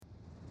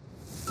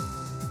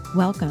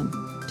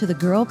Welcome to the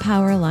Girl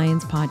Power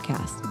Alliance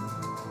podcast,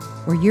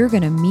 where you're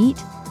going to meet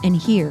and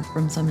hear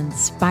from some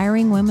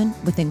inspiring women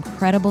with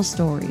incredible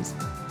stories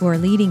who are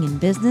leading in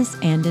business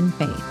and in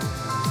faith.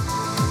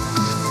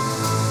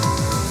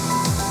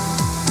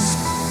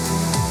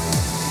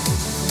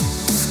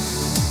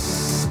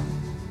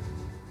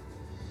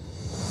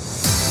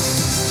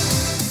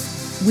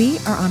 We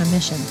are on a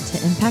mission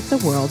to impact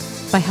the world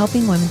by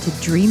helping women to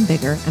dream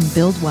bigger and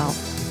build wealth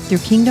through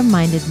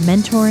kingdom-minded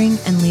mentoring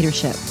and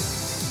leadership.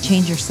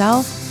 Change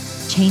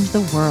yourself, change the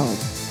world.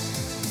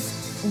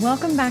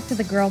 Welcome back to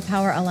the Girl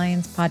Power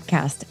Alliance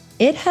podcast.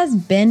 It has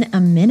been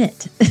a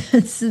minute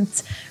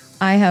since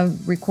I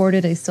have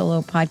recorded a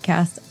solo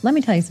podcast. Let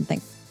me tell you something.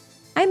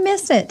 I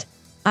miss it.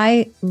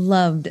 I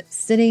loved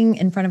sitting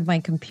in front of my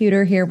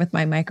computer here with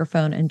my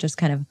microphone and just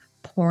kind of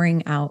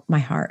pouring out my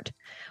heart.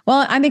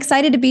 Well, I'm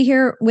excited to be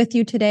here with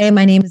you today.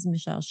 My name is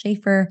Michelle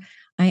Schaefer.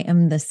 I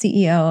am the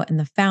CEO and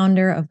the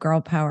founder of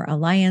Girl Power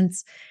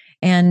Alliance.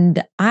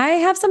 And I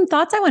have some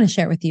thoughts I want to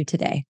share with you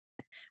today.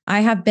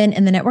 I have been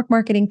in the network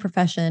marketing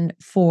profession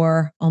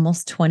for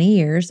almost 20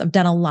 years. I've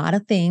done a lot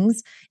of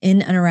things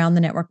in and around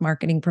the network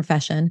marketing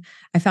profession.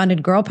 I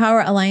founded Girl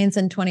Power Alliance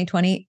in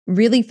 2020,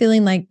 really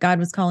feeling like God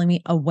was calling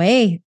me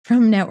away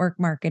from network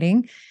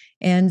marketing.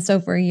 And so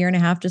for a year and a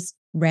half, just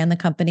ran the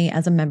company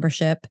as a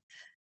membership.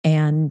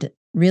 And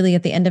really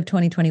at the end of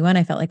 2021,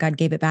 I felt like God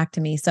gave it back to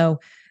me. So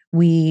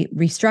we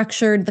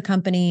restructured the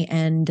company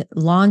and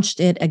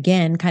launched it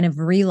again, kind of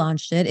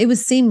relaunched it. It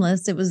was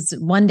seamless. It was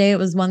one day it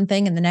was one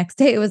thing and the next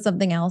day it was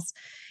something else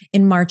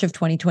in March of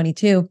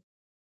 2022.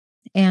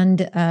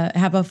 And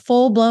have a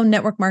full-blown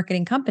network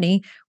marketing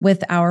company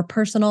with our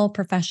personal,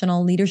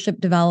 professional leadership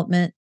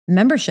development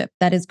membership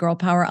that is Girl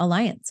Power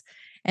Alliance.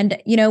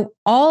 And,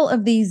 all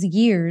of these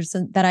years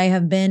that I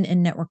have been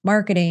in network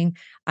marketing,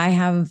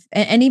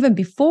 and even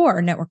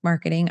before network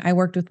marketing, I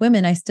worked with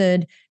women. I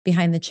stood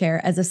behind the chair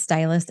as a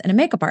stylist and a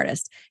makeup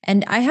artist.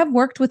 And I have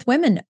worked with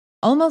women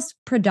almost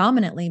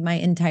predominantly my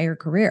entire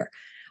career.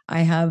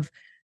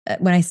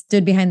 When I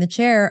stood behind the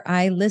chair,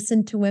 I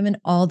listened to women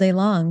all day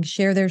long,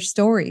 share their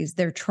stories,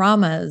 their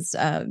traumas,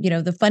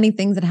 the funny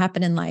things that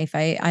happen in life.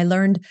 I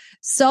learned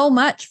so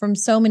much from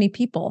so many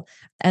people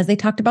as they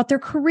talked about their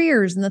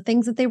careers and the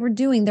things that they were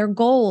doing, their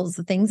goals,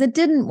 the things that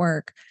didn't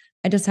work.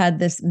 I just had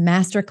this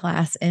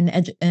masterclass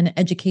in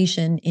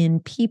education in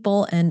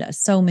people and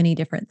so many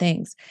different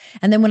things.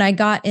 And then when I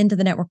got into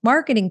the network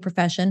marketing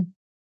profession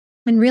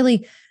and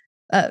really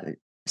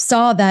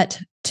saw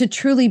that to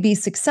truly be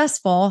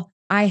successful,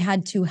 I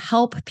had to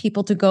help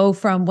people to go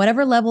from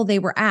whatever level they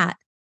were at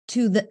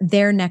to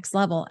their next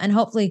level, and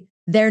hopefully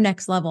their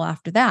next level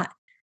after that.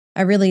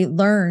 I really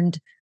learned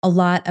a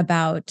lot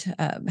about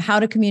how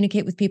to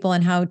communicate with people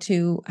and how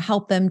to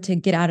help them to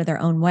get out of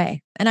their own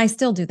way. And I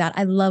still do that.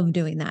 I love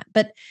doing that.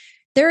 But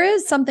there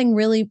is something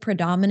really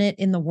predominant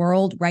in the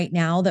world right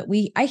now that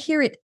I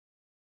hear it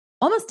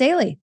almost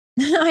daily.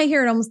 I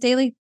hear it almost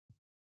daily.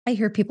 I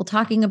hear people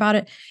talking about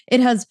it. It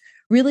has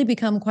really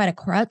become quite a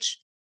crutch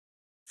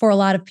for a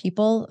lot of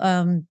people.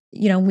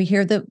 We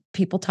hear the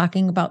people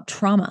talking about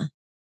trauma.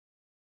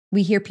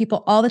 We hear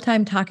people all the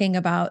time talking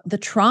about the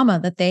trauma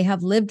that they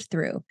have lived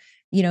through.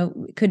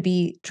 It could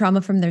be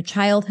trauma from their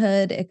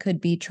childhood. It could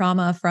be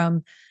trauma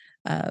from,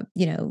 a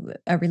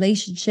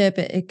relationship.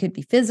 It could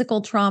be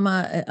physical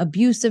trauma,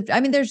 abusive.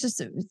 I mean,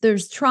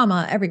 there's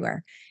trauma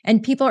everywhere.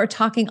 And people are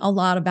talking a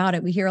lot about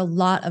it. We hear a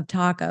lot of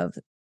talk of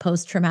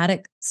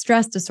post-traumatic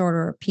stress disorder,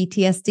 or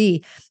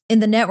PTSD. In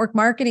the network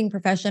marketing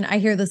profession, I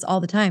hear this all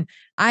the time.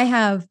 I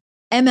have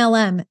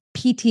MLM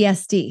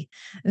PTSD.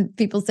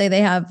 People say they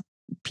have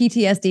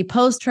PTSD,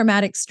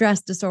 post-traumatic stress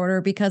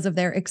disorder, because of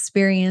their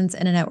experience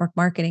in a network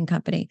marketing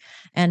company,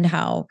 and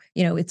how,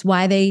 it's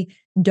why they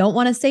don't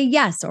want to say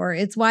yes, or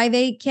it's why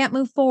they can't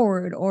move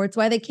forward, or it's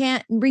why they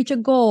can't reach a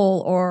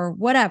goal, or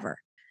whatever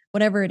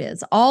it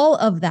is. All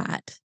of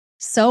that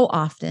so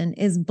often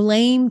is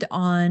blamed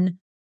on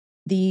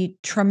the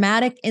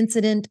traumatic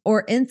incident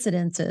or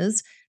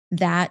incidences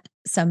that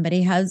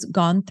somebody has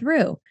gone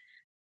through.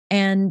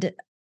 And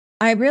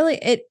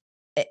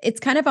it's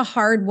kind of a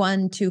hard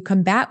one to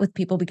combat with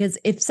people, because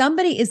if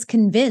somebody is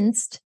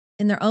convinced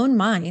in their own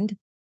mind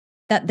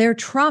that their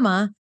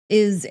trauma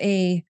is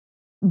a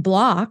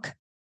block,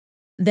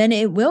 then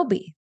it will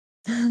be.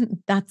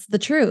 That's the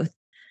truth.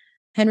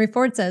 Henry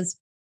Ford says,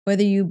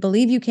 whether you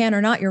believe you can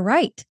or not, you're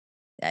right.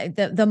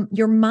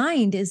 Your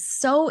mind is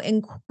so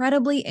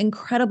incredibly,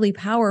 incredibly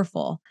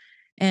powerful.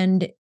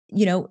 And,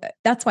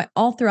 that's why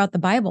all throughout the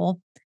Bible,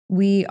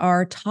 we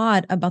are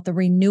taught about the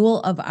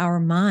renewal of our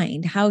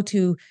mind, how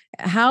to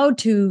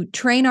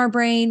train our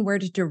brain, where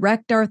to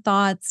direct our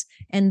thoughts,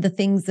 and the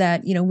things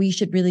that, we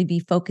should really be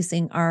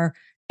focusing our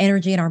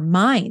energy and our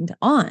mind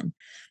on.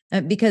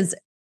 Because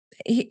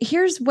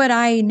here's what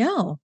I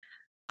know.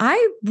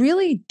 I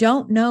really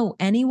don't know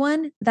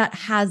anyone that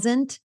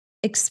hasn't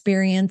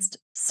experienced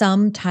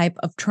some type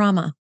of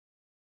trauma.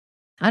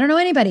 I don't know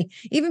anybody,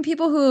 even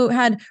people who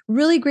had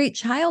really great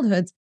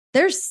childhoods.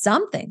 There's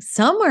something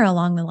somewhere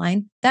along the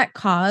line that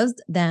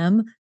caused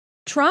them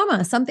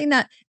trauma, something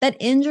that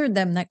injured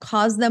them, that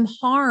caused them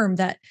harm,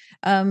 that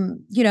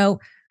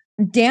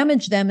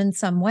damaged them in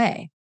some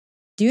way.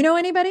 Do you know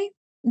anybody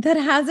that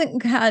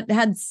hasn't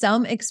had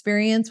some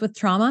experience with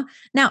trauma?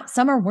 Now,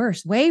 some are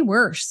worse, way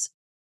worse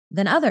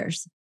than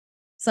others.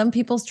 Some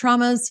people's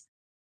traumas,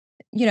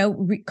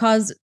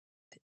 cause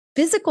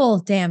physical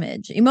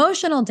damage,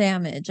 emotional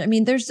damage. I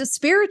mean, there's the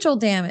spiritual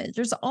damage.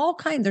 There's all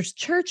kinds. There's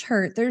church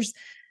hurt. There's,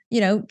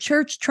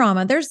 church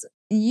trauma. There's,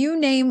 you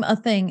name a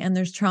thing and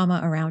there's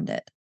trauma around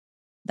it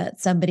that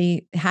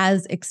somebody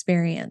has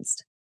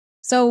experienced.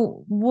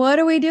 So what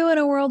do we do in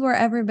a world where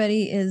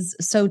everybody is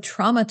so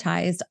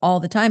traumatized all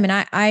the time? And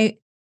I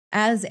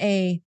as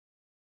a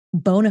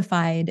bona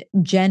fide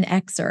Gen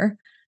Xer,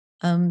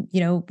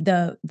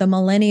 the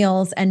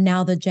millennials and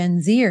now the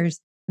Gen Zers,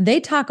 they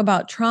talk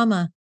about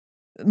trauma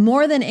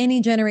more than any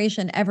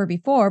generation ever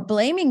before,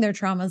 blaming their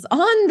traumas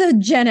on the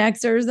Gen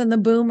Xers and the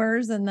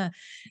boomers and the,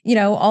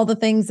 all the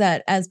things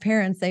that as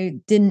parents they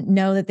didn't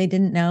know that they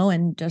didn't know,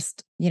 and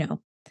just,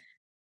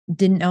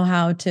 didn't know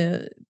how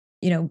to,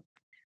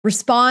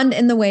 respond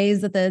in the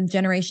ways that the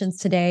generations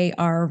today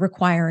are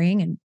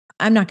requiring. And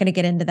I'm not going to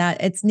get into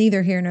that. It's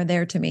neither here nor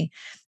there to me.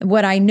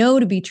 What I know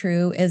to be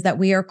true is that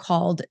we are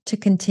called to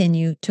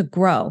continue to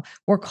grow.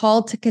 We're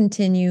called to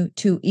continue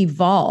to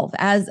evolve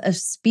as a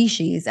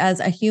species, as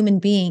a human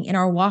being in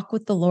our walk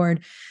with the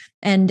Lord.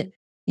 And,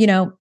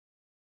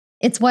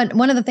 it's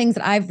one of the things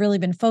that I've really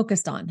been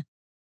focused on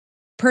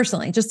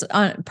personally, just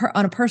on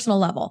a personal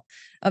level,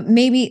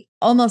 maybe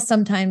almost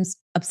sometimes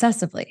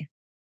obsessively,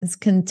 is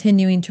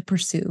continuing to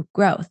pursue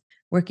growth,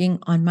 working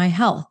on my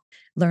health,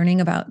 learning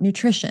about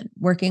nutrition,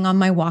 working on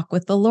my walk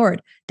with the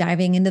Lord,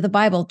 diving into the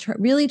Bible,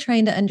 really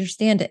trying to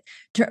understand it,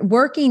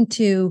 working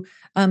to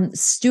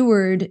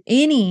steward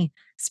any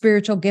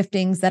spiritual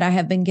giftings that I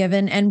have been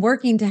given, and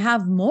working to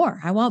have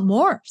more. I want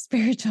more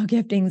spiritual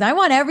giftings. I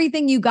want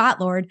everything you got,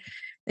 Lord.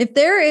 If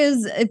there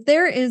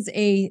is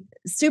a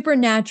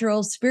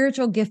supernatural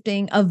spiritual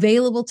gifting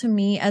available to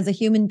me as a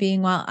human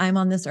being while I'm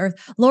on this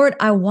earth, Lord,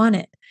 I want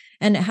it.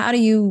 And how do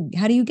you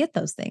get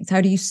those things?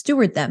 How do you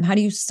steward them? How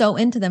do you sow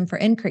into them for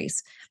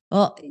increase?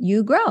 Well,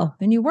 you grow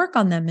and you work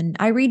on them. And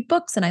I read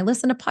books and I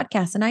listen to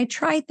podcasts and I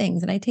try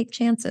things and I take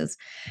chances.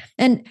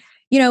 And,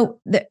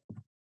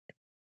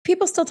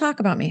 people still talk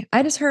about me.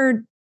 I just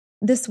heard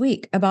this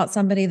week about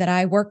somebody that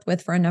I worked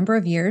with for a number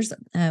of years.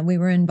 We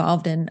were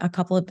involved in a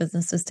couple of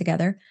businesses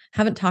together.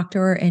 Haven't talked to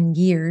her in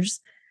years.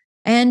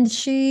 And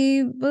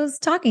she was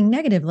talking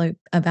negatively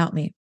about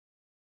me.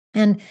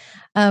 And,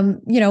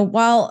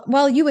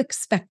 while you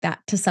expect that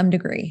to some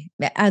degree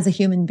as a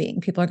human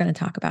being, people are going to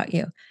talk about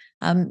you.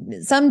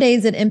 Some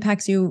days it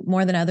impacts you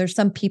more than others.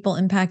 Some people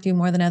impact you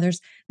more than others.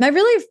 And I've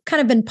really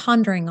kind of been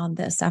pondering on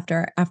this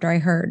after I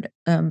heard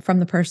from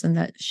the person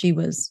that she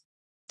was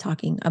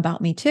talking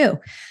about me too.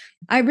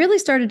 I really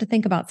started to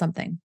think about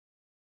something.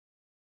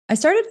 I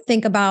started to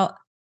think about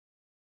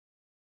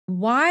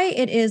why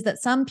it is that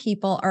some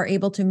people are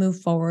able to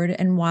move forward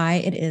and why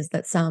it is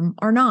that some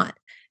are not.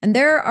 And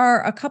there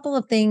are a couple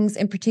of things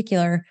in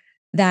particular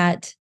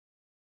that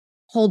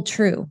hold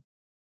true,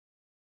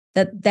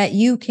 that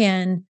you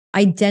can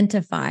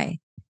identify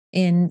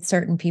in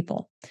certain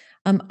people.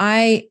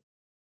 I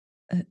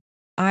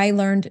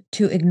learned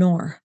to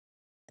ignore.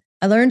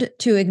 I learned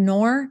to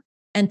ignore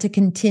and to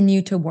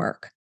continue to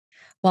work.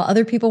 While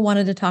other people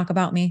wanted to talk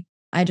about me,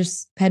 I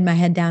just had my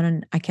head down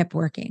and I kept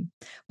working.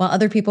 While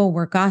other people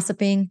were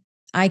gossiping,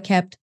 I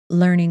kept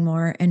learning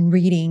more and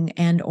reading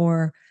and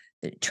or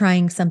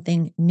trying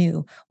something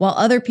new. While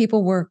other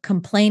people were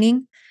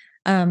complaining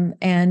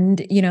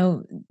and,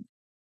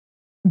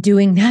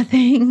 doing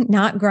nothing,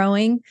 not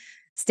growing,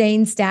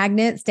 staying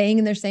stagnant, staying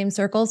in their same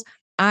circles,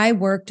 I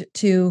worked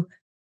to,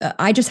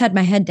 I just had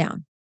my head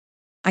down.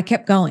 I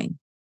kept going.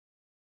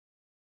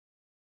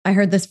 I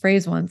heard this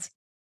phrase once: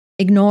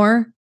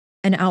 ignore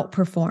and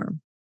outperform.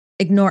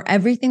 Ignore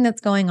everything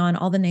that's going on,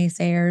 all the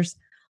naysayers,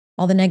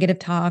 all the negative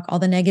talk, all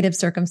the negative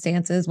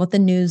circumstances, what the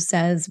news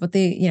says, what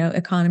the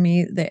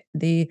economy,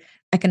 the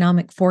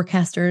economic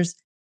forecasters.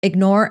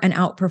 Ignore and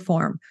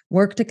outperform.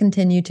 Work to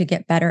continue to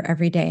get better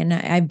every day, and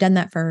I've done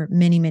that for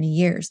many, many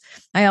years.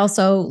 I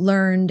also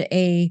learned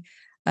a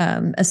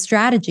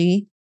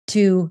strategy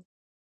to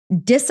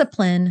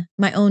discipline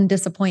my own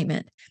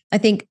disappointment. I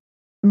think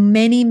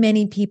many,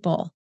 many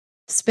people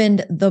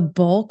spend the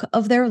bulk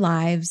of their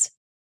lives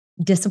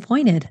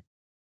disappointed.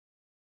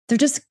 They're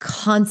just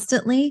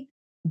constantly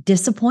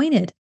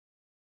disappointed.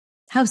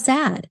 How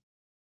sad.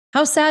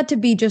 How sad to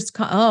be just,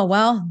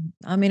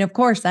 of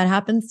course that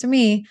happens to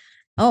me.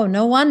 Oh,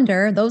 no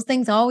wonder. Those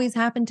things always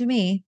happen to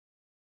me.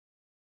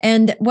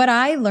 And what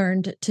I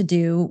learned to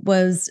do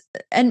was,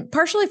 and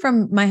partially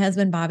from my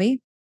husband,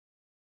 Bobby,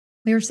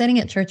 we were sitting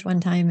at church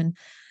one time and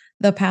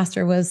the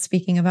pastor was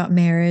speaking about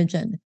marriage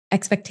and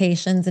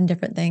expectations and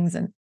different things.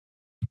 And,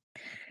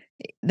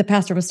 the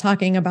pastor was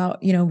talking about,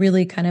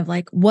 really kind of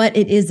like what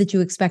it is that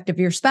you expect of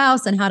your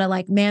spouse and how to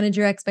like manage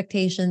your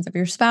expectations of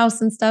your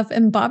spouse and stuff.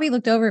 And Bobby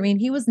looked over at me and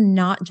he was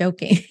not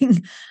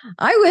joking.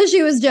 I wish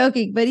he was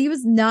joking, but he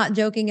was not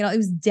joking at all. He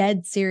was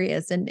dead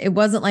serious. And it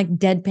wasn't like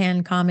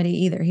deadpan comedy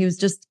either. He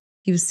was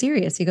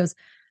serious. He goes,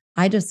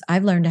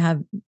 I've learned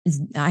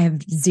I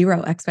have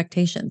zero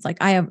expectations.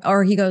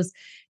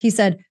 He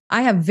said,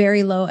 I have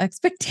very low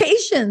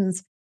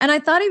expectations. And I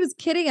thought he was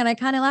kidding. And I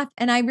kind of laughed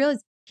and I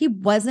realized he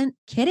wasn't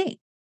kidding.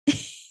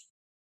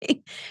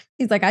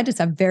 He's like, I just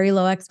have very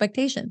low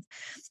expectations.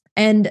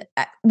 And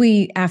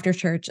we, after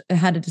church,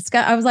 had to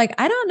discuss. I was like,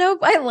 I don't know if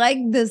I like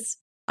this.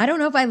 I don't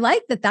know if I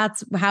like that.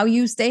 That's how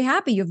you stay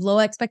happy. You have low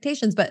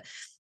expectations, but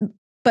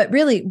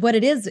really what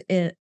it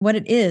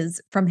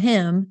is from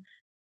him,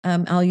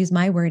 I'll use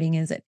my wording,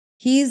 is it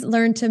he's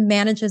learned to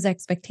manage his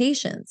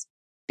expectations,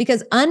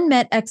 because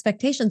unmet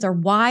expectations are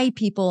why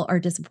people are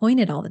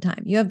disappointed all the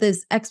time. You have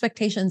these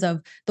expectations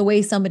of the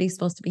way somebody's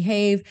supposed to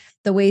behave,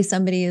 the way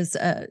somebody is,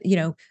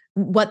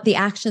 what the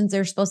actions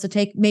they're supposed to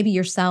take, maybe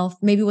yourself,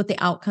 maybe what the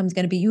outcome's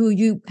going to be.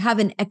 You have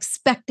an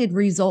expected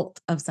result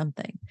of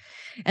something.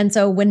 And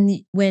so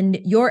when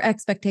your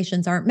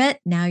expectations aren't met,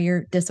 now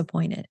you're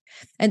disappointed.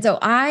 And so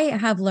I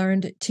have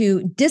learned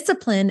to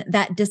discipline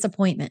that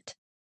disappointment.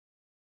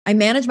 I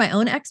manage my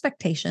own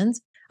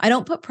expectations. I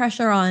don't put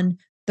pressure on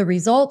the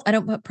result. I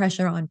don't put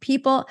pressure on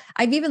people.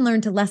 I've even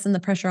learned to lessen the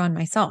pressure on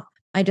myself.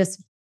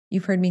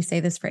 You've heard me say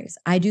this phrase,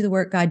 I do the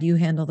work, God, you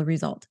handle the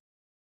result.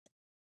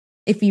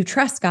 If you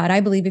trust God, I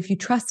believe if you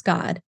trust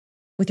God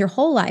with your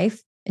whole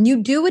life and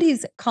you do what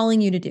he's calling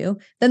you to do,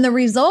 then the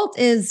result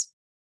is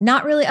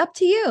not really up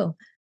to you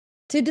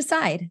to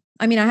decide.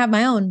 I mean, I have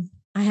my own,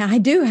 I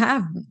do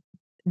have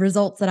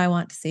results that I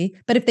want to see,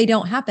 but if they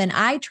don't happen,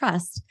 I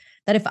trust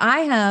that if I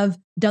have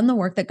done the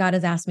work that God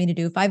has asked me to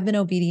do, if I've been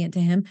obedient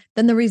to him,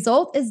 then the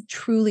result is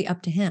truly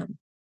up to him.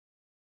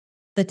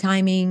 The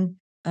timing,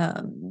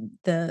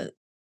 the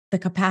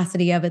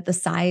capacity of it, the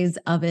size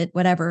of it,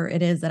 whatever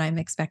it is that I'm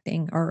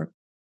expecting or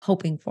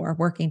hoping for,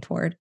 working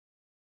toward.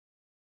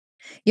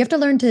 You have to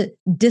learn to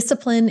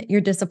discipline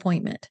your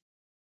disappointment.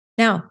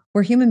 Now,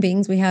 we're human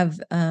beings. We have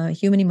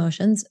human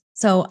emotions.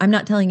 So I'm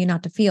not telling you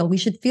not to feel. We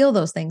should feel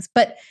those things,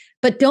 but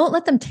don't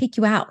let them take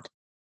you out.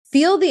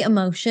 Feel the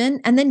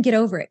emotion and then get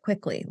over it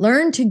quickly.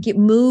 Learn to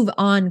move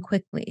on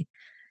quickly.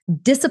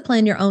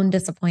 Discipline your own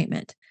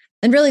disappointment.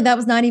 And really, that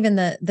was not even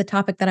the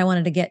topic that I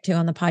wanted to get to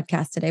on the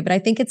podcast today, but I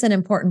think it's an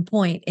important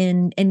point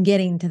in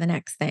getting to the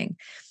next thing.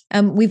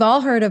 We've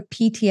all heard of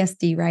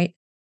PTSD, right?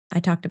 I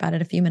talked about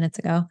it a few minutes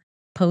ago,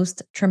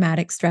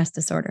 post-traumatic stress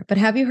disorder. But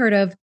have you heard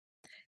of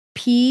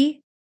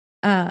PTG?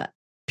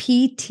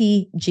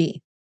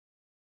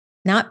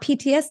 Not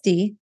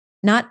PTSD,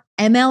 not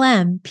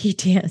MLM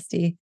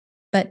PTSD,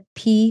 but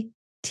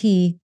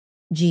PTG,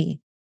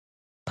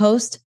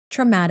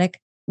 post-traumatic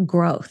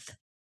growth.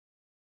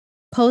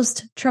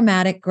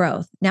 Post-traumatic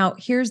growth. Now,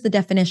 here's the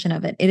definition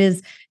of it. It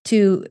is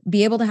to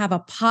be able to have a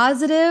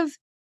positive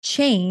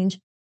change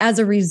as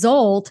a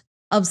result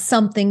of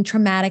something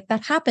traumatic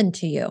that happened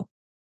to you.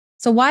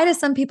 So why do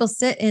some people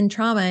sit in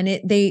trauma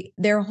and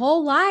their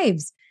whole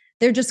lives,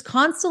 they're just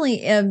constantly,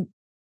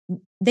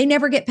 they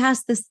never get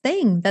past this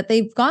thing that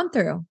they've gone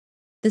through,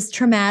 this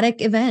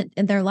traumatic event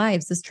in their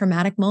lives, this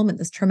traumatic moment,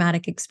 this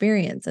traumatic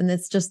experience. And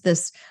it's just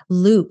this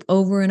loop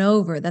over and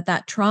over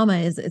that trauma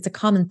it's a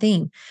common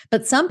theme.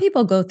 But some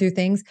people go through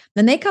things,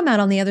 then they come out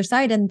on the other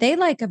side and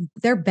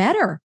they're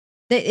better.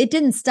 It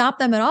didn't stop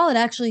them at all.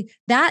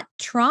 That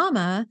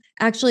trauma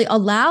actually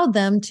allowed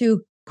them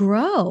to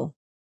grow.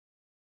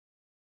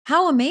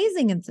 How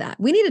amazing is that?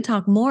 We need to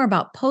talk more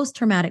about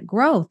post-traumatic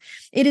growth.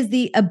 It is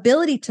the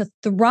ability to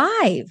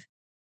thrive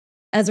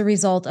as a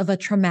result of a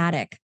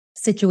traumatic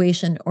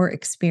situation or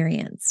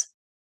experience.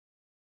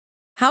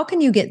 How can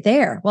you get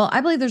there? Well,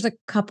 I believe there's a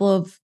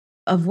couple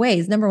of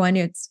ways. Number one,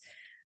 it's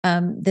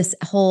this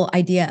whole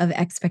idea of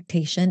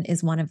expectation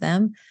is one of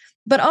them.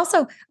 But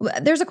also,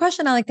 there's a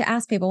question I like to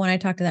ask people when I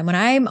talk to them. When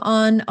I'm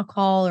on a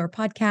call or a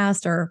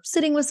podcast or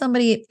sitting with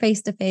somebody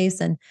face to face,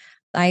 and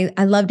I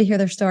love to hear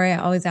their story. I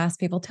always ask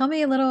people, tell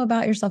me a little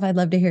about yourself. I'd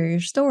love to hear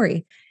your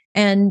story.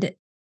 And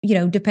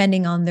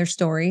depending on their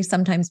story,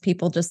 sometimes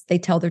people they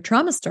tell their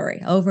trauma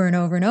story over and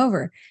over and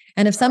over.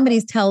 And if somebody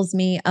tells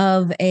me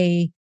of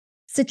a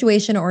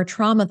situation or a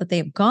trauma that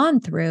they've gone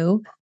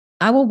through,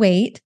 I will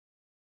wait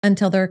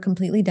until they're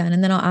completely done.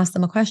 And then I'll ask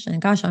them a question.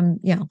 Gosh, I'm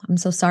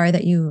so sorry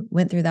that you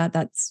went through that.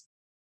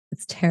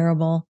 It's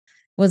terrible.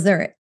 Was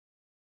there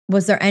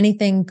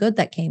anything good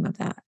that came of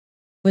that?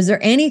 Was there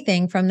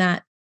anything from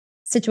that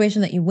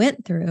situation that you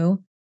went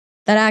through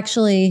that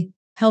actually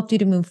helped you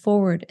to move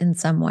forward in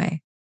some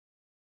way?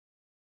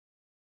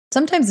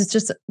 Sometimes it's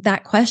just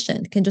that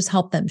question can just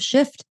help them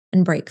shift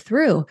and break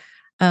through.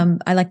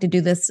 I like to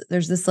do this.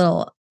 There's this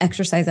little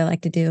exercise I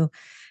like to do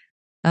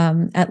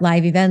at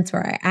live events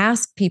where I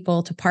ask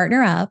people to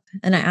partner up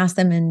and I ask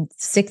them in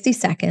 60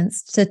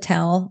 seconds to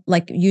tell,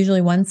 like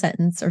usually one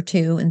sentence or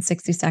two in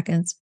 60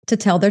 seconds to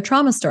tell their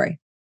trauma story.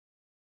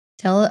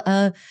 Tell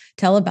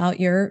about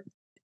your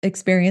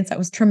experience that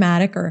was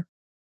traumatic or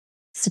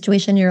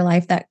situation in your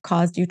life that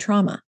caused you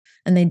trauma.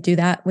 And they do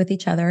that with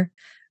each other.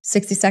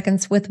 60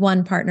 seconds with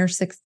one partner,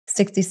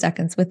 60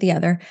 seconds with the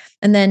other.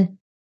 And then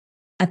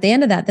at the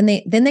end of that,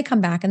 then they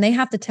come back and they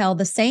have to tell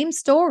the same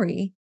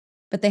story,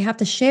 but they have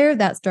to share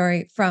that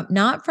story from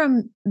not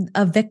from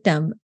a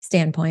victim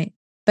standpoint,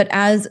 but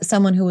as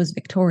someone who was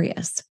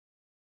victorious,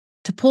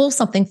 to pull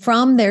something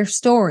from their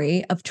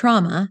story of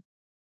trauma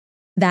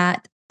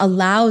that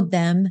allowed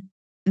them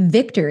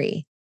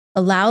victory,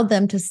 allowed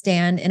them to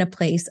stand in a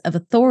place of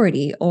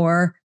authority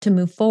or to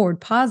move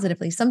forward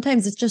positively.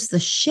 Sometimes it's just the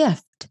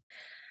shift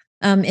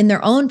in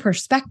their own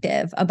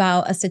perspective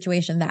about a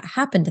situation that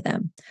happened to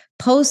them.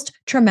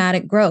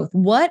 Post-traumatic growth.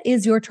 What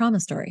is your trauma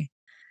story?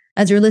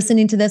 As you're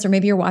listening to this, or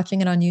maybe you're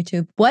watching it on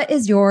YouTube, what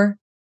is your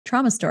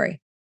trauma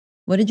story?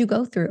 What did you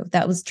go through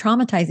that was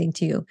traumatizing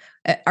to you?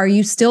 Are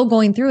you still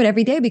going through it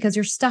every day because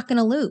you're stuck in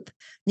a loop?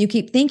 You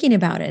keep thinking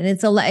about it, and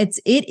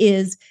it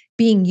is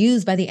being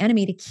used by the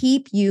enemy to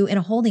keep you in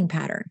a holding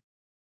pattern.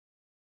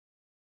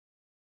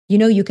 You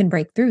know you can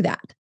break through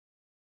that.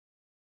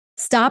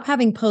 Stop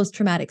having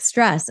post-traumatic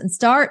stress and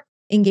start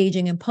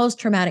engaging in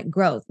post-traumatic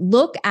growth.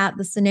 Look at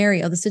the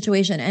scenario, the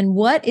situation, and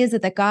what is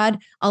it that God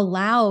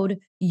allowed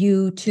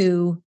you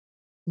to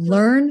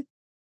learn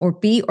or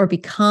be or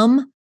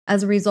become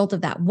as a result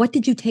of that? What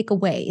did you take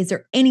away? Is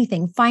there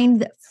anything?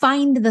 Find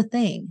the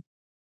thing.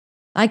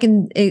 I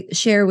can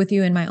share with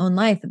you in my own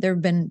life that there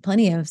have been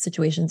plenty of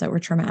situations that were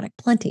traumatic,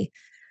 plenty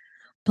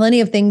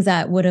of things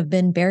that would have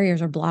been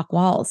barriers or block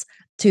walls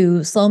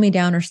to slow me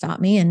down or stop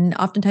me. And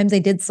oftentimes they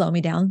did slow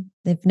me down.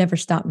 They've never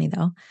stopped me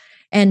though.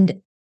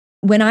 And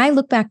when I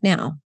look back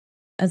now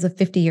as a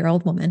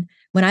 50-year-old woman,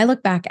 when I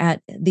look back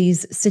at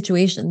these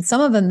situations,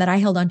 some of them that I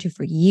held on to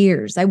for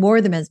years, I wore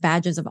them as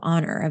badges of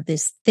honor of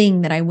this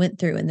thing that I went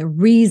through. And the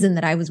reason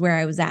that I was where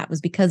I was at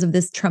was because of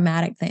this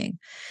traumatic thing.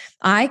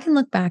 I can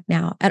look back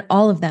now at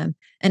all of them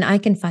and I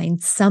can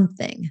find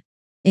something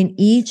in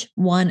each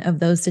one of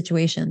those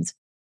situations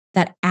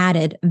that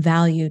added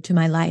value to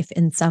my life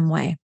in some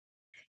way,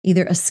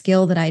 either a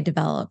skill that I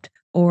developed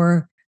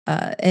or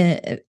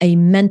a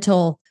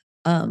mental,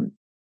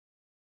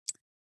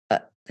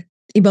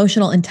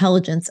 emotional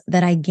intelligence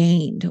that I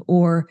gained,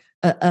 or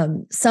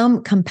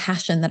some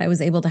compassion that I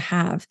was able to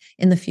have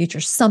in the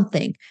future.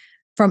 Something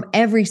from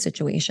every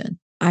situation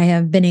I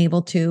have been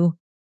able to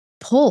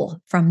pull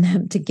from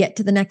them to get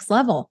to the next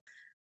level.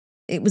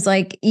 It was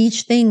like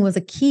each thing was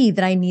a key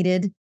that I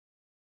needed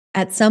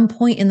at some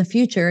point in the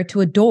future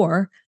to a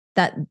door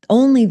that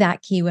only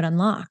that key would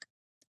unlock.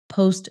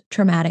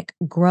 Post-traumatic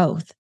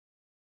growth.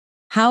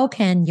 How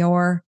can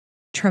your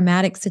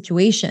traumatic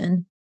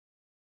situation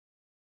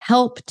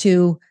help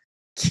to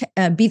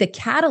be the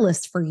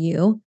catalyst for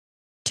you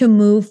to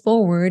move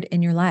forward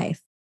in your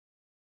life?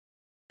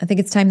 I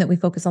think it's time that we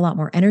focus a lot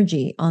more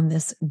energy on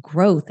this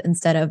growth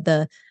instead of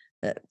the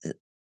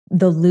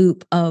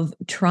loop of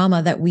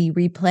trauma that we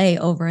replay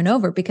over and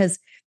over, because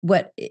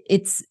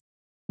it's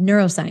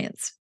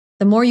neuroscience.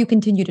 The more you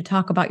continue to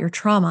talk about your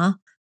trauma,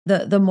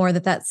 the more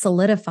that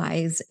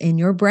solidifies in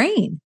your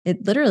brain.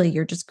 It literally,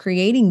 you're just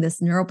creating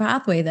this neural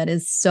pathway that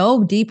is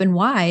so deep and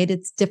wide,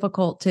 it's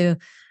difficult to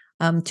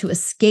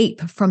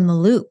escape from the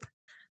loop.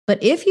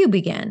 But if you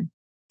begin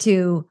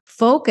to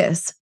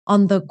focus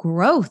on the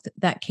growth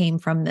that came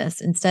from this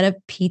instead of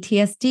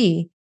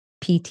PTSD,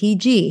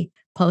 PTG,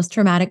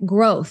 post-traumatic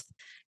growth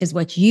is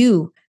what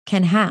you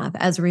can have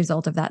as a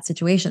result of that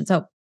situation.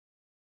 So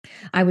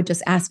I would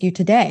just ask you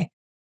today,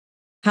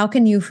 how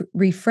can you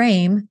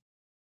reframe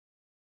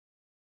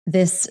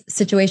this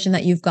situation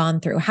that you've gone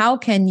through? How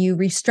can you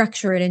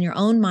restructure it in your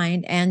own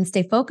mind and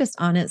stay focused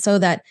on it so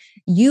that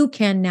you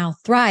can now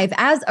thrive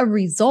as a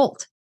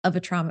result of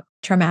a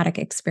traumatic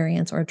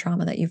experience or a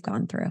trauma that you've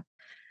gone through?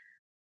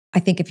 I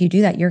think if you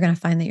do that, you're going to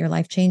find that your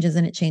life changes,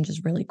 and it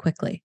changes really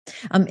quickly.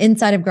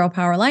 Inside of Girl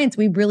Power Alliance,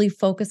 we really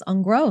focus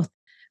on growth.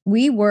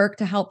 We work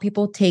to help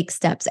people take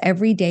steps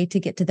every day to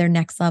get to their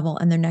next level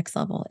and their next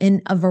level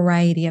in a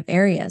variety of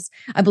areas.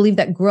 I believe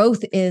that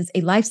growth is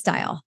a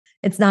lifestyle.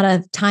 It's not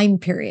a time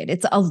period.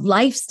 It's a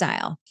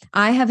lifestyle.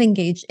 I have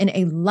engaged in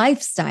a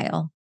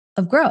lifestyle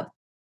of growth.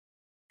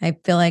 I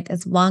feel like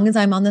as long as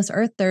I'm on this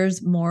earth,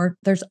 there's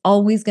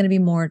always going to be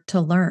more to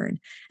learn.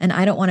 And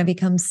I don't want to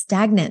become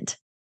stagnant.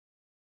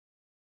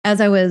 As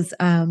I was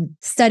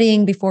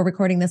studying before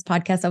recording this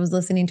podcast, I was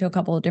listening to a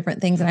couple of different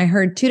things, and I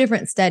heard two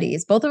different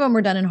studies. Both of them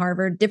were done in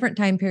Harvard, different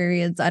time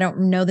periods. I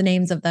don't know the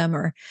names of them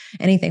or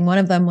anything. One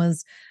of them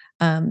was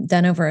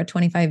done over a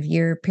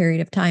 25-year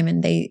period of time,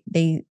 and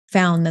they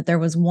found that there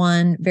was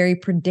one very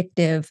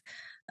predictive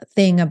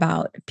thing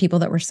about people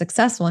that were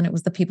successful, and it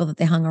was the people that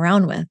they hung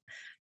around with.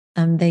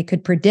 They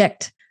could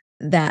predict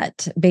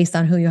that based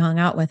on who you hung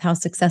out with, how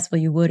successful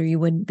you would or you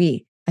wouldn't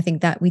be. I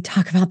think that we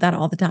talk about that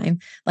all the time,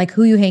 like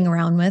who you hang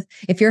around with.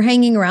 If you're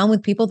hanging around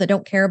with people that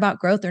don't care about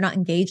growth, they're not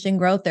engaged in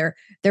growth, they're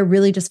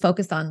really just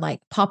focused on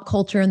like pop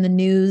culture and the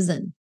news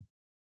and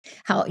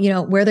how,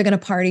 where they're going to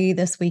party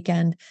this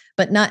weekend,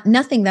 but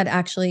nothing that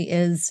actually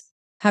is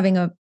having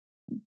a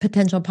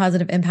potential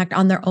positive impact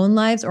on their own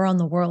lives or on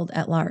the world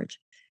at large.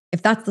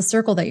 if that's the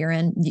circle that you're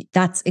in,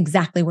 that's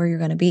exactly where you're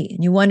going to be.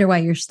 And you wonder why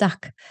you're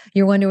stuck.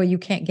 You wonder why you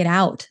can't get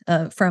out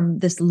from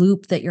this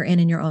loop that you're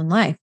in your own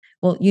life.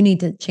 Well, you need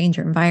to change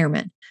your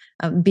environment.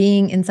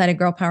 Being inside a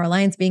Girl Power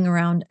Alliance, being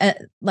around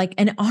like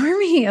an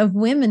army of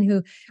women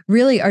who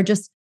really are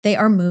they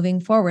are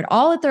moving forward,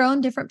 all at their own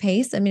different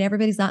pace. I mean,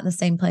 everybody's not in the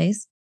same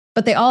place,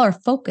 but they all are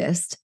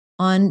focused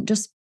on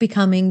just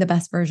becoming the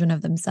best version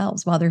of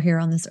themselves while they're here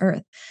on this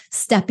earth,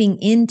 stepping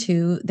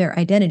into their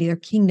identity, their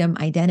kingdom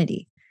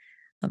identity.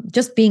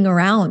 Just being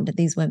around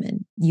these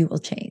women, you will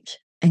change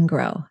and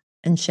grow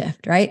and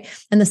shift, right?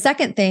 And the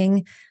second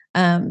thing,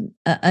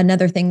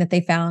 another thing that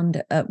they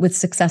found with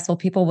successful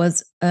people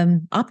was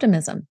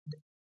optimism,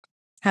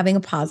 having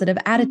a positive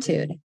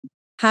attitude,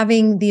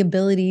 having the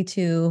ability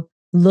to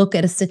look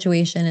at a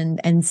situation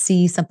and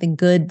see something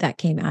good that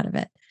came out of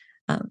it.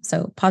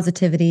 So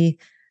positivity,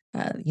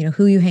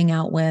 who you hang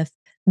out with,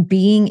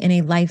 being in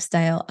a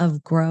lifestyle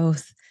of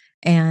growth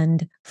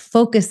and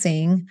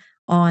focusing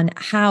on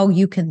how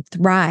you can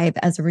thrive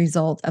as a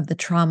result of the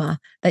trauma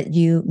that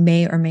you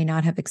may or may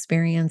not have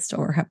experienced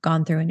or have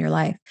gone through in your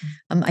life.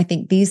 I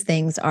think these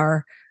things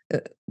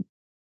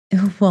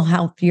will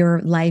help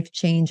your life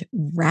change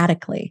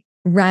radically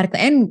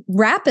and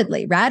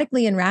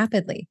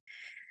rapidly.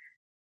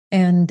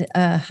 And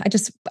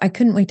I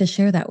couldn't wait to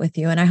share that with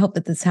you. And I hope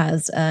that this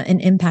has an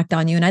impact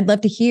on you. And I'd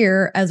love to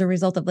hear, as a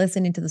result of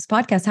listening to this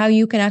podcast, how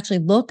you can actually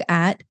look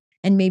at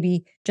and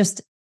maybe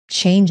just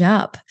change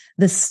up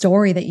the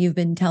story that you've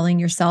been telling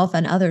yourself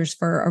and others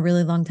for a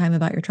really long time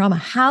about your trauma.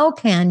 How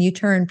can you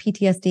turn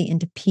PTSD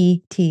into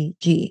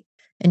PTG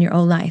in your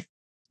own life?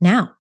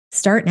 Now,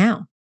 start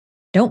now.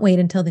 Don't wait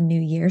until the new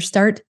year.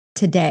 Start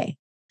today.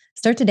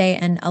 Start today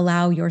and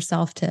allow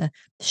yourself to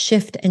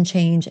shift and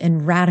change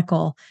in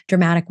radical,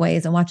 dramatic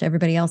ways and watch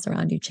everybody else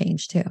around you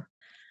change too.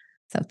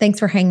 So thanks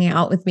for hanging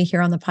out with me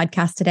here on the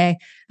podcast today.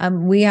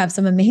 We have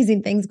some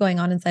amazing things going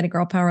on inside of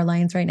Girl Power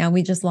Alliance right now.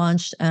 We just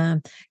launched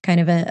kind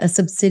of a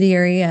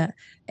subsidiary,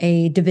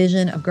 a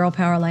division of Girl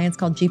Power Alliance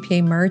called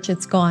GPA Merch.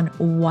 It's gone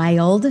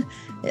wild.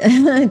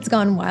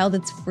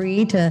 It's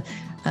free to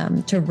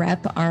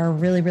rep our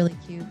really, really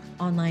cute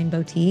online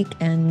boutique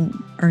and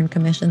earn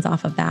commissions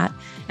off of that.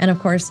 And of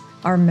course,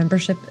 our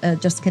membership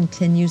just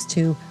continues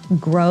to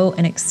grow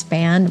and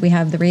expand. We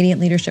have the Radiant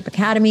Leadership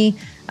Academy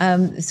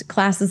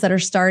classes that are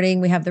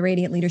starting. We have the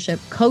Radiant Leadership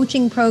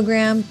Coaching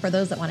Program for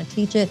those that want to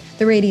teach it.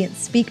 The Radiant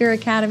Speaker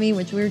Academy,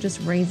 which we're just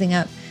raising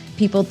up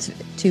people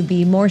to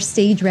be more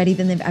stage ready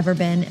than they've ever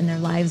been in their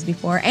lives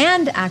before,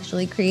 and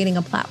actually creating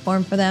a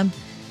platform for them.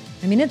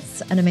 I mean,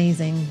 it's an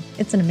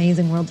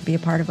amazing world to be a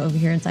part of over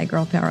here inside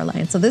Girl Power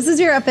Alliance. So this is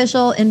your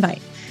official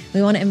invite.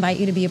 We want to invite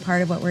you to be a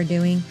part of what we're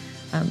doing.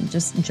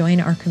 Just join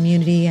our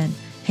community and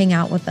hang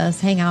out with us,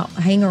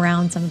 hang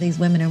around some of these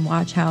women and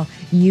watch how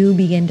you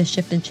begin to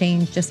shift and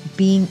change just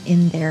being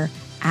in their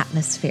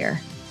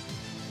atmosphere.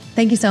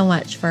 Thank you so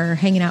much for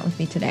hanging out with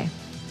me today.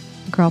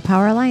 Girl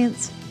Power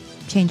Alliance.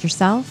 Change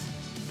yourself,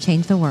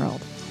 change the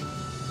world.